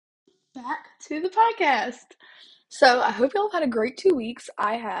Back to the podcast. So I hope y'all have had a great 2 weeks.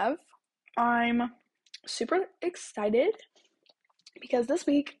 I have. I'm super excited because this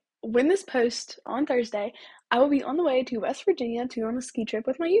week, when this post on Thursday, I will be on the way to West Virginia to go on a ski trip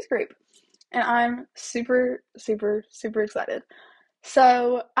with my youth group. And I'm super, super, super excited.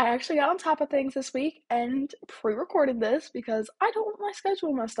 So I actually got on top of things this week and pre-recorded this because I don't want my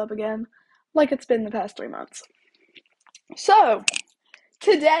schedule messed up again like it's been the past 3 months. So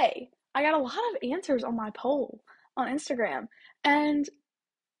today, I got a lot of answers on my poll on Instagram, and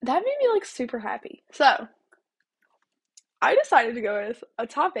that made me like super happy. So, I decided to go with a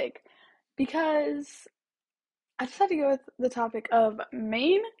topic because I decided to go with the topic of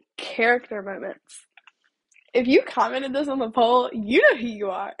main character moments. If you commented this on the poll, you know who you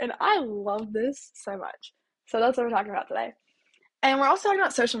are, and I love this so much. So, that's what we're talking about today. And we're also talking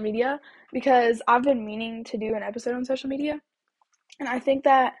about social media because I've been meaning to do an episode on social media, and I think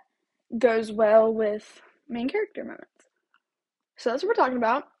that goes well with main character moments. So that's what we're talking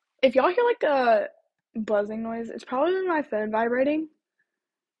about. If y'all hear like a buzzing noise, it's probably my phone vibrating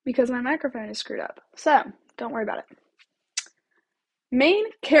because my microphone is screwed up. So don't worry about it. Main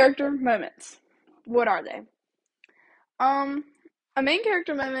character moments. What are they? Um, a main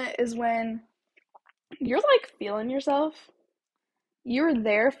character moment is when you're like feeling yourself. You're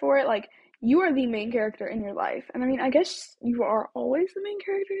there for it. Like you are the main character in your life. And I mean, I guess you are always the main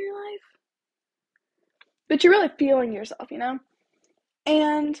character in your life. But you're really feeling yourself, you know?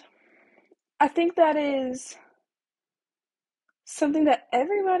 And I think that is something that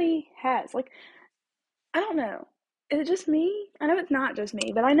everybody has. Like, I don't know. Is it just me? I know it's not just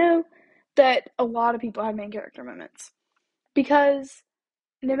me, but I know that a lot of people have main character moments because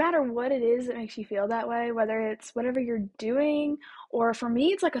no matter what it is that makes you feel that way, whether it's whatever you're doing, or for me,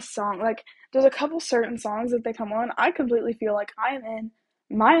 it's like a song. Like, there's a couple certain songs that they come on, I completely feel like I am in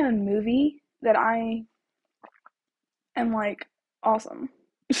my own movie that I am like awesome.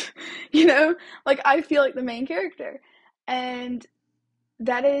 You know? Like, I feel like the main character. And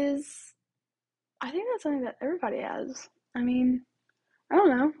that is I think that's something that everybody has. I mean, I don't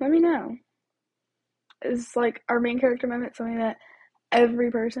know. Let me know. Is like our main character moment something that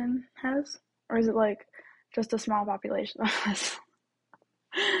every person has? Or is it like just a small population of us?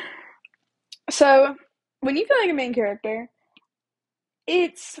 So, when you feel like a main character,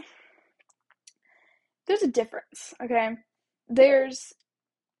 it's there's a difference, okay? There's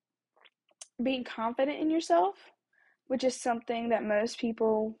being confident in yourself, which is something that most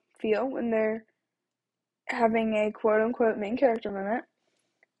people feel when they're having a quote unquote main character moment,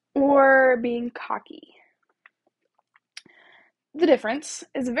 or being cocky. The difference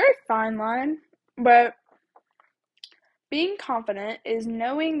is a very fine line, but being confident is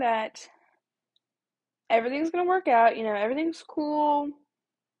knowing that everything's going to work out, everything's cool,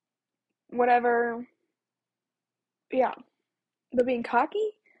 whatever. Yeah. But being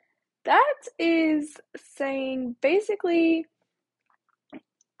cocky, that is saying basically,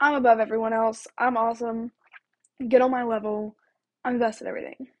 I'm above everyone else. I'm awesome. Get on my level. I'm the best at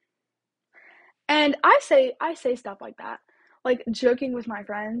everything. And I say stuff like that, like joking with my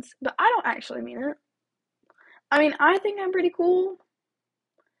friends, but I don't actually mean it. I mean, I think I'm pretty cool,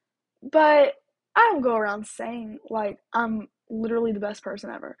 but I don't go around saying like I'm literally the best person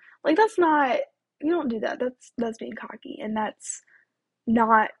ever. Like that's not you don't do that. That's being cocky and that's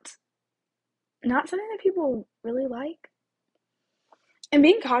not not something that people really like. And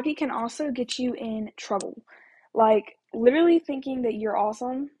being cocky can also get you in trouble. Like literally thinking that you're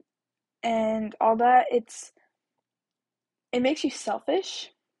awesome and all that, it makes you selfish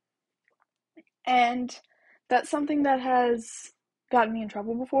and that's something that has gotten me in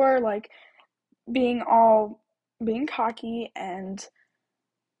trouble before, like being all being cocky and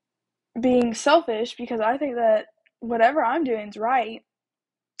being selfish because I think that whatever I'm doing is right,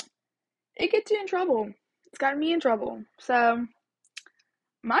 it gets you in trouble. It's gotten me in trouble. So,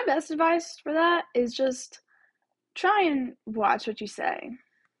 my best advice for that is just try and watch what you say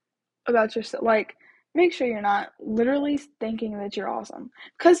about yourself. Like, make sure you're not literally thinking that you're awesome.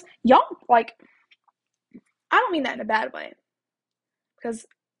 Because y'all, like, I don't mean that in a bad way. Because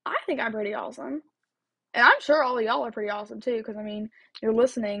I think I'm pretty awesome. And I'm sure all of y'all are pretty awesome too. Because, I mean, you're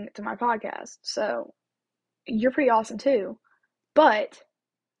listening to my podcast. So, you're pretty awesome too. But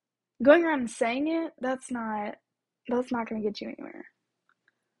going around and saying it, that's not going to get you anywhere.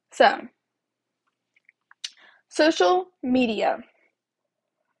 So, social media.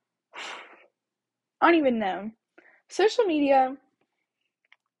 I don't even know. Social media,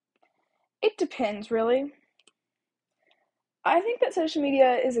 it depends really. I think that social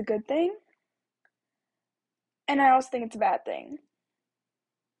media is a good thing, and I also think it's a bad thing.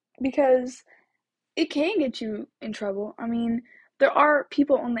 because it can get you in trouble. I mean, there are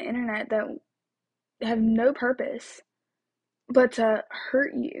people on the internet that have no purpose but to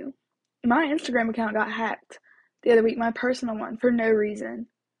hurt you. My Instagram account got hacked the other week, my personal one, for no reason.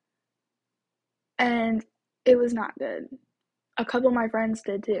 And it was not good. A couple of my friends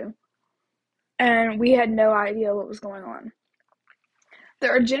did too. And we had no idea what was going on.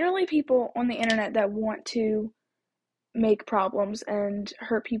 There are generally people on the internet that want to make problems and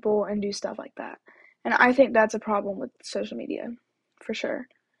hurt people and do stuff like that. And I think that's a problem with social media, for sure.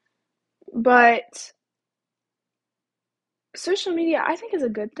 But social media, I think, is a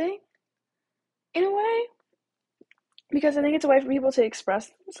good thing in a way because I think it's a way for people to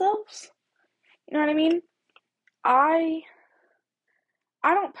express themselves. You know what I mean? I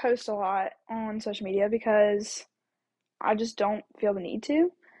I don't post a lot on social media because I just don't feel the need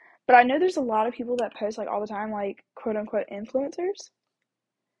to. But I know there's a lot of people that post like all the time, like quote unquote influencers.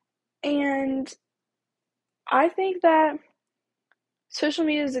 And I think that social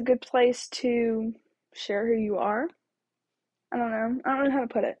media is a good place to share who you are. I don't know. I don't know how to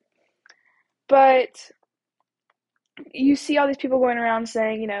put it. But you see all these people going around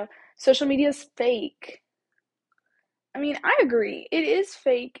saying, social media is fake. I mean, I agree. It is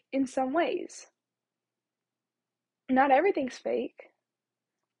fake in some ways. Not everything's fake,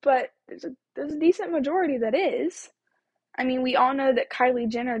 but there's a decent majority that is. I mean, we all know that Kylie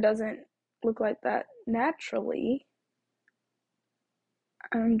Jenner doesn't look like that naturally.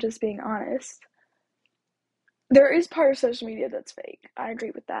 I'm just being honest. There is part of social media that's fake. I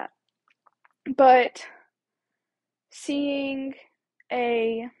agree with that. But seeing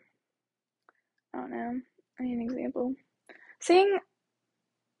a, I don't know, I need an example. Seeing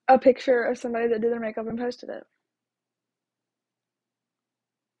a picture of somebody that did their makeup and posted it.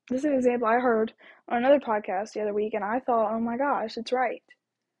 This is an example I heard on another podcast the other week, and I thought, oh my gosh, it's right.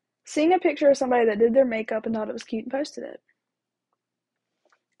 Seeing a picture of somebody that did their makeup and thought it was cute and posted it.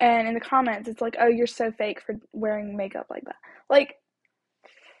 And in the comments, it's like, oh, you're so fake for wearing makeup like that. Like,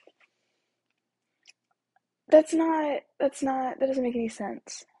 that doesn't make any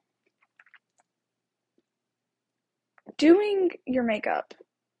sense. Doing your makeup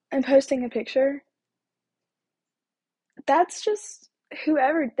and posting a picture, that's just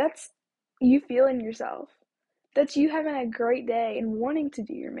that's you feeling yourself. That's you having a great day and wanting to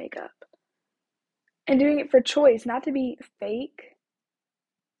do your makeup. And doing it for choice, not to be fake.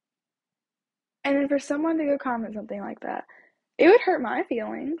 And then for someone to go comment something like that, it would hurt my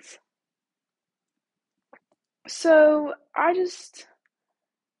feelings. So I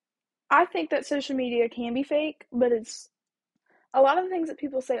think that social media can be fake, but it's a lot of the things that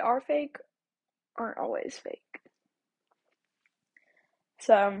people say are fake aren't always fake.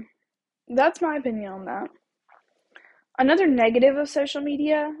 So that's my opinion on that. Another negative of social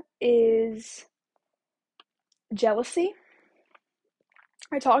media is jealousy.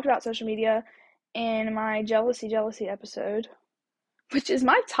 I talked about social media in my jealousy episode, which is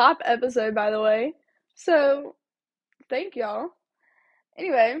my top episode, by the way. So thank y'all.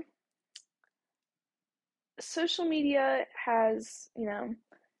 Anyway, social media has,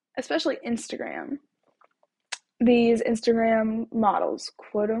 especially Instagram, these Instagram models,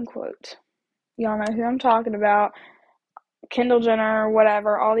 quote unquote. Y'all know who I'm talking about. Kendall Jenner,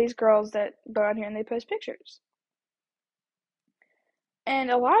 whatever, all these girls that go out here and they post pictures. And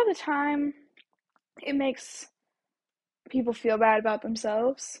a lot of the time, it makes people feel bad about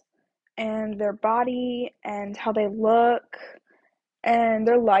themselves and their body and how they look and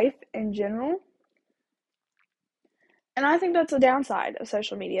their life in general. And I think that's a downside of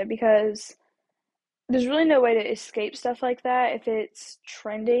social media because there's really no way to escape stuff like that. If it's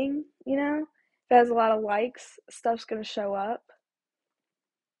trending, if it has a lot of likes, stuff's going to show up.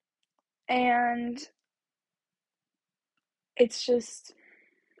 And it's just,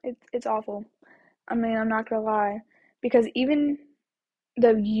 it's awful. I mean, I'm not going to lie. Because even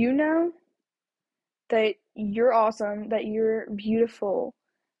though you know that you're awesome, that you're beautiful,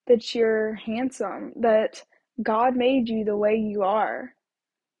 that you're handsome, that God made you the way you are,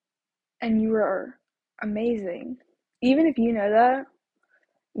 and you are amazing. Even if you know that,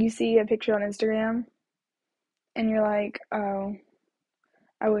 you see a picture on Instagram and you're like, oh,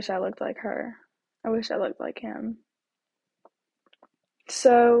 I wish I looked like her. I wish I looked like him.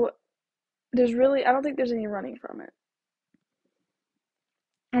 So I don't think there's any running from it.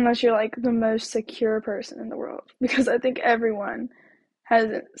 Unless you're like the most secure person in the world. Because I think everyone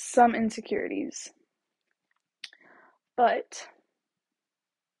has some insecurities. But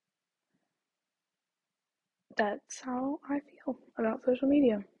that's how I feel about social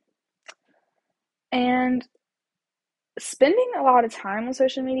media. And spending a lot of time on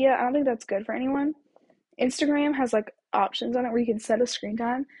social media, I don't think that's good for anyone. Instagram has like options on it where you can set a screen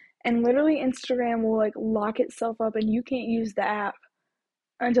time, and literally Instagram will like lock itself up and you can't use the app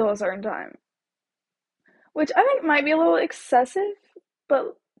until a certain time, which I think might be a little excessive,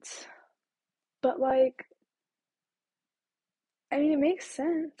 but like I mean it makes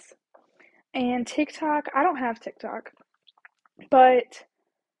sense. And TikTok, I don't have TikTok, but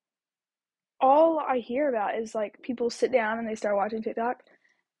all I hear about is like people sit down and they start watching TikTok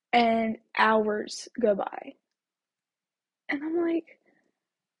and hours go by. And I'm like,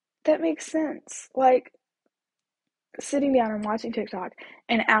 that makes sense. Like sitting down and watching TikTok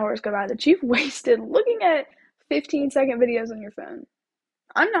and hours go by that you've wasted looking at 15-second videos on your phone.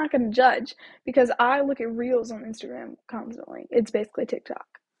 I'm not going to judge because I look at reels on Instagram constantly. It's basically TikTok.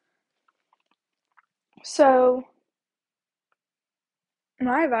 So,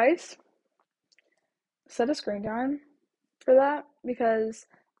 my advice, set a screen time for that because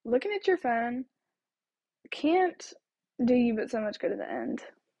looking at your phone can't do you but so much good at the end.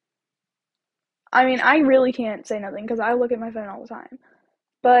 I mean, I really can't say nothing because I look at my phone all the time.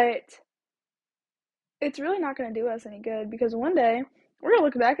 But it's really not going to do us any good because one day we're going to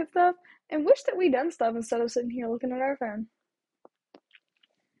look back at stuff and wish that we done stuff instead of sitting here looking at our phone.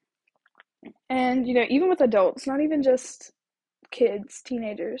 And, even with adults, not even just kids,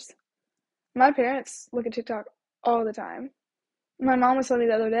 teenagers. My parents look at TikTok all the time. My mom was telling me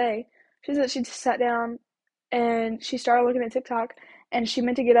the other day, she said she just sat down and she started looking at TikTok and she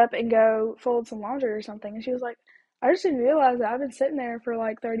meant to get up and go fold some laundry or something. And she was like, I just didn't realize that I've been sitting there for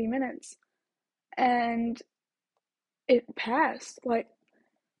like 30 minutes and it passed. Like,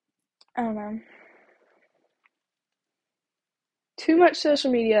 I don't know. Too much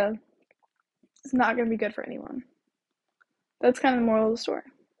social media is not going to be good for anyone. That's kind of the moral of the story.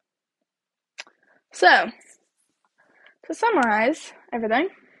 So, to summarize everything,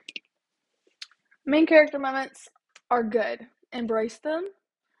 main character moments are good. Embrace them,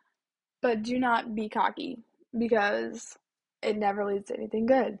 but do not be cocky because it never leads to anything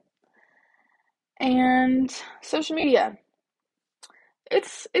good. And social media,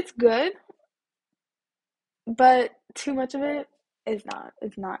 it's good, but too much of it is not.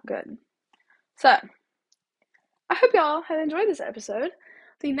 It's not good. So, I hope y'all have enjoyed this episode.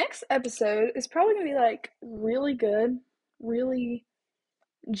 The next episode is probably going to be like really good, really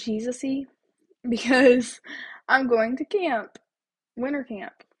Jesus-y because I'm going to camp, winter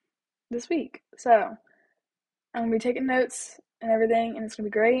camp this week. So, I'm going to be taking notes and everything and it's going to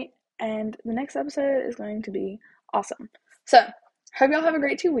be great. And the next episode is going to be awesome. So, hope y'all have a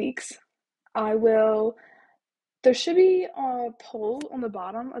great 2 weeks. There should be a poll on the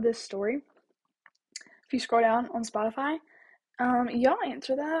bottom of this story. If you scroll down on Spotify, y'all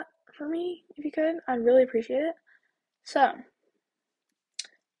answer that for me if you could. I'd really appreciate it. So,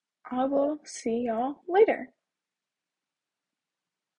 I will see y'all later.